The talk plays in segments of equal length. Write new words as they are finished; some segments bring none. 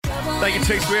Thank you,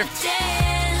 T-Swift.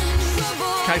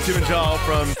 K2 and Joel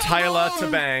from Taylor to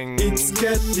Bang. It's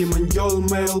Getty and your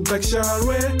mailbag share.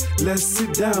 Let's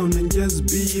sit down and just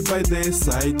be by their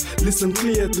side. Listen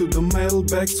clear to the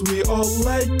mailbags we all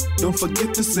like. Don't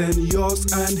forget to send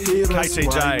yours and hear us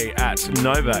KTJ at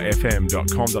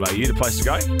novafm.com.au, the place to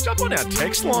go. Jump on our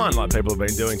text line like people have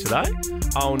been doing today.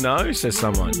 Oh no, says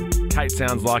someone. Kate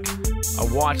sounds like a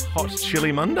white hot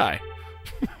chili Monday.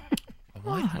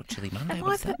 White hot chili Monday?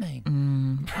 What does that mean?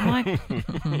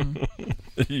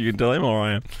 You can tell him or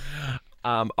I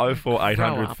am.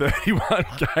 04800 31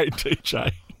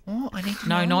 KTJ. Oh, I need to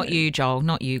know. Not you, Joel.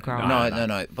 Not you, grow up.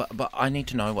 No. But I need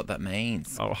to know what that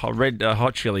means. Oh, I read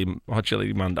hot chili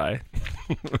Monday.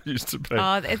 Used to be.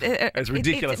 It's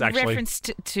ridiculous, it's actually. Reference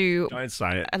to Don't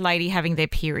say it. a lady having their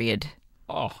period.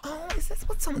 Oh, is that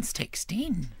what someone's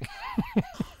texting?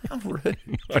 How rude.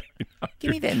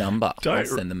 Give me their number. I'll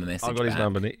send them a message. I've got his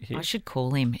number here. I should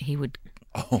call him. He would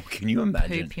can you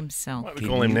imagine? poop himself. Why don't we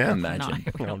call him now? No,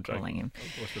 we're not calling him.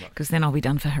 Because then I'll be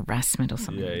done for harassment or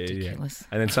something ridiculous.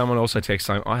 And then someone also texted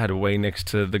saying, I had a wee next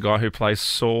to the guy who plays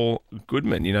Saul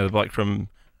Goodman, you know, the bloke from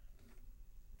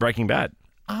Breaking Bad.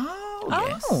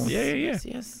 Oh, yes.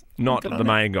 Yes. Not the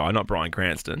main guy, not Bryan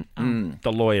Cranston.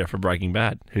 The lawyer for Breaking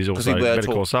Bad, who's also Better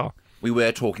Call Saul. We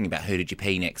were talking about who did you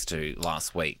pee next to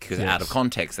last week, because out of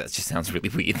context, that just sounds really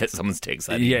weird that someone's text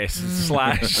that. Yes,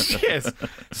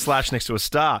 slash next to a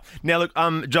star. Now, look,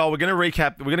 Joel, we're going to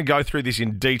recap. We're going to go through this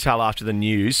in detail after the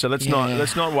news, so let's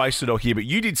not waste it all here. But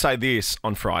you did say this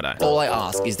on Friday. All I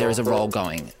ask is there is a role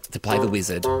going to play the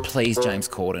wizard. Please, James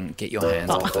Corden, get your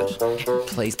hands off it.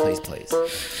 Please, please, please.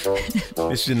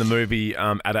 This is in the movie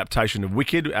adaptation of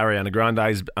Wicked, Ariana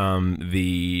Grande's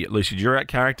the Lucy Durack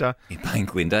character. You're playing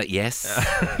Glinda, yes.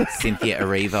 Cynthia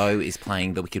Erivo is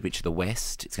playing the Wicked Witch of the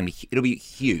West. It'll be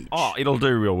huge. Oh, it'll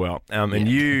do real well. And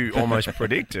you almost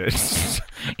predicted.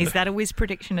 Is that a whiz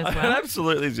prediction as well? It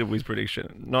absolutely is a whiz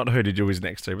prediction. Not who did you whiz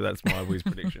next to, but that's my whiz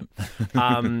prediction.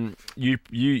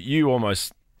 You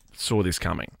almost saw this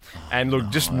coming. And look,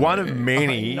 just one of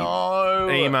many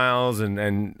emails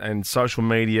and social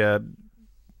media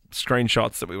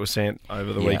screenshots that we were sent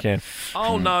over the weekend.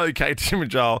 Oh no, Kate, Tim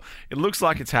and Joel. It looks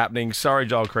like it's happening. Sorry,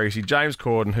 Joel Creasy. James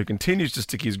Corden, who continues to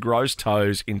stick his gross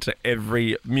toes into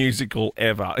every musical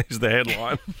ever, is the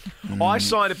headline. I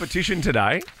signed a petition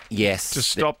today. Yes. To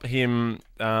stop him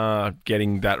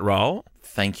getting that role.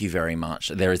 Thank you very much.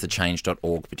 There is a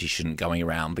change.org petition going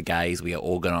around. The gays, we are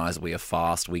organised, we are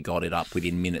fast. We got it up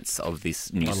within minutes of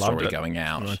this news story going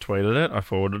out. I tweeted it, I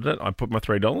forwarded it, I put my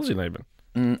 $3 in even.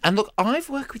 And look, I've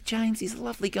worked with James. He's a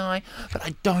lovely guy, but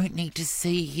I don't need to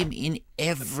see him in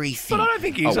everything. But I don't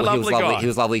think he's a lovely guy. He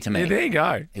was lovely to me. Yeah, there you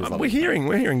go. We're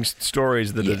hearing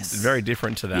stories that are very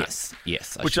different to that.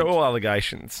 Yes. Which are all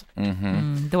allegations.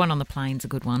 The one on the plane's a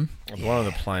good one. The one on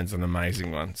the plane's an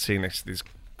amazing one. Sitting next to this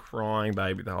crying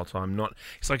baby the whole time.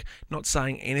 It's like not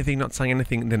saying anything. And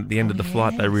then at the end of the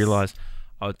flight, they realise,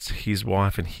 it's his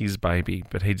wife and his baby,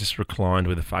 but he just reclined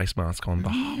with a face mask on the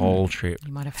whole trip.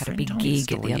 You might have had a big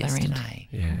gig at the other end.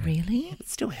 Yeah. Really? Yeah, but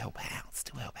still help out with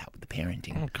the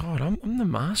parenting. Oh, God, I'm the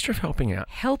master of helping out.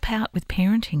 Help out with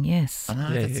parenting, yes. I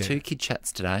know, that's 2 kid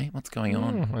chats today. What's going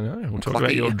on? I know. We'll talk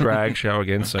about your drag show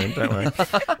again soon, don't we?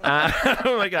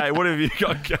 Okay, what have you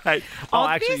got, Kate?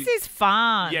 This is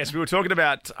fun. Yes, we were talking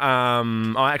about,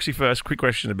 first, quick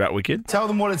question about Wicked. Tell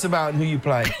them what it's about and who you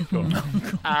play.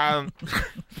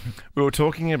 We were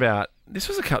talking about this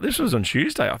was on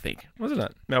Tuesday, I think, wasn't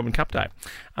it? Melbourne Cup Day.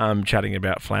 Chatting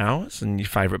about flowers and your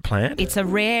favourite plant. It's a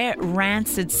rare,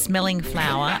 rancid smelling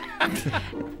flower,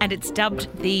 and it's dubbed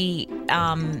the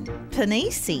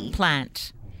Panisi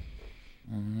plant.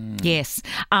 Yes,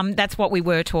 that's what we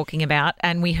were talking about,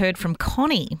 and we heard from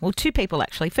Connie. Well, 2 people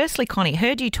actually. Firstly, Connie,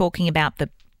 heard you talking about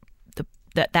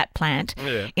that plant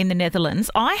in the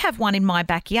Netherlands. I have one in my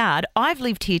backyard. I've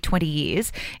lived here 20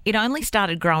 years. It only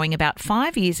started growing about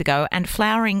 5 years ago and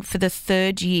flowering for the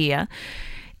 3rd year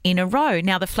in a row.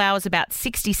 Now, the flower's about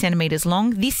 60 centimetres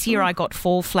long. This year I got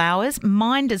fall flowers.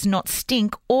 Mine does not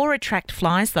stink or attract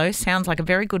flies, though. Sounds like a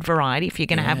very good variety if you're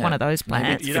going to have one of those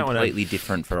plants. It's completely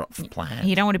different for plants.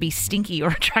 You don't want to be stinky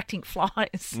or attracting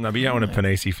flies. No, but you don't want a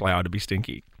Panisi flower to be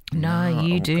stinky. No,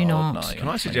 you do not. No, can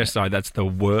I suggest, though, that's the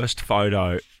worst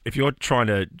photo if you're trying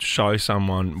to show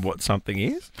someone what something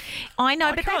is? I know,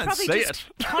 but they can't probably see just...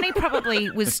 Connie probably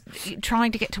was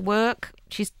trying to get to work.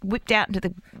 She's whipped out into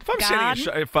the If I'm garden.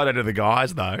 sending a photo to the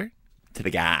guys, though... To the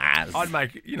guys. has. I'd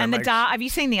make, And the dark. Have you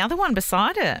seen the other one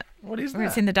beside it? What is Where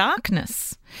it's that? in the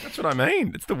darkness. That's what I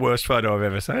mean. It's the worst photo I've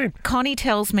ever seen. Connie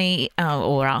tells me,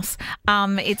 or us,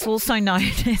 it's also known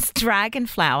as dragon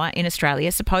flower in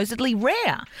Australia, supposedly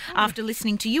rare. After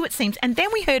listening to you, it seems. And then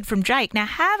we heard from Jake. Now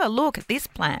have a look at this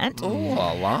plant. Oh,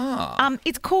 la.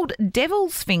 It's called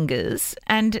devil's fingers,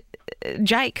 and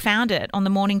Jake found it on the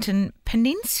Mornington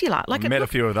Peninsula. Met a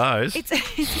few of those. It's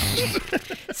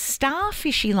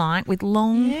starfishy like with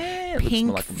long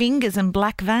pink fingers and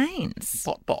black veins.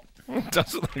 Bot. It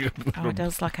does look like a little, It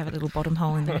does like have a little bottom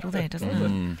hole in the middle there, doesn't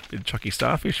it? bit chucky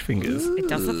starfish fingers. It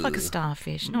does look like a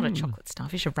starfish, not a chocolate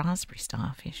starfish, a raspberry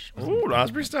starfish. Ooh,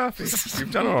 raspberry starfish.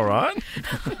 You've done it all right.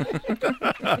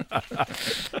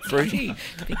 Fruity.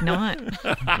 Big night.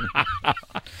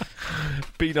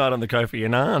 Big night on the Kofi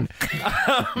Annan.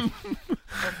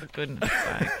 For goodness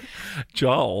sake.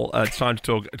 Joel, it's time to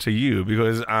talk to you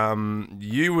because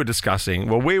we were discussing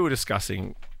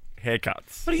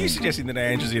haircuts. What are you suggesting that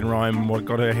Angela's in Rome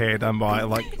got her hair done by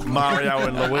like Mario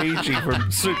and Luigi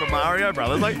from Super Mario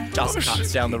Brothers? Like Just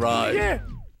cuts down the road. Yeah.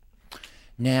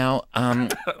 Now, I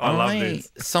love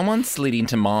this. Someone slid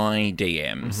into my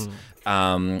DMs,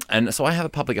 and so I have a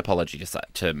public apology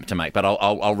to make, but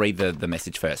I'll read the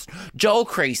message first. Joel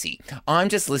Creasy, I'm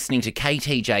just listening to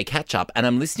KTJ Catch Up, and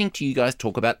I'm listening to you guys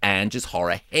talk about Ange's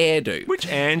horror hairdo. Which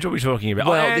Ange are we talking about?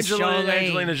 Well,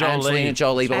 Angelina Jolie. Angelina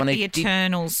Jolie. But At when the I did,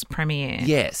 Eternals premiere.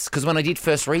 yes, because when I did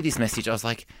first read this message, I was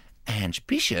like, Ange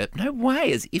Bishop? No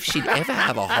way, as if she'd ever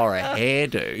have a horror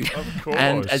hairdo. Of course.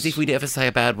 And as if we'd ever say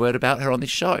a bad word about her on this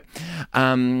show.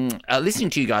 Listening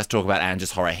to you guys talk about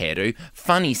Ange's horror hairdo,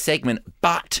 funny segment,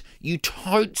 but you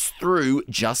totes through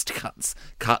just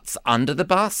cuts under the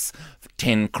bus,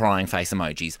 10 crying face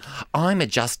emojis. I'm a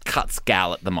just cuts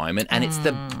gal at the moment, and it's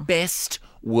the best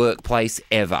workplace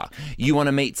ever. You want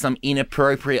to meet some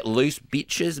inappropriate loose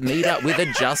bitches? Meet up with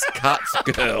a Just Cuts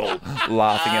girl.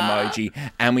 Laughing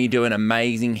emoji. And we do an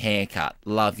amazing haircut.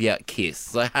 Love ya, kiss.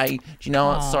 So hey, do you know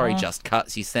what? Sorry, Just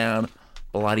Cuts. You sound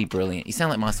bloody brilliant. You sound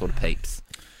like my sort of peeps.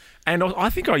 And I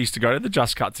think I used to go to the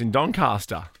Just Cuts in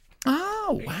Doncaster.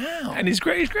 Oh, wow. And he's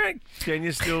great. Can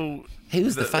you still... He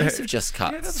was the face of Just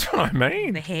Cuts. Yeah, that's what I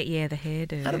mean. The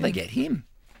hairdo. How did they get him?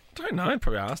 Don't know.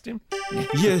 Probably asked him.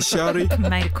 Yeah, Shari.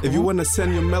 Made a call. If you want to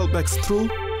send your mailbags through,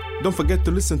 don't forget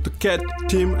to listen to Kat,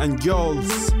 Tim, and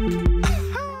Jules.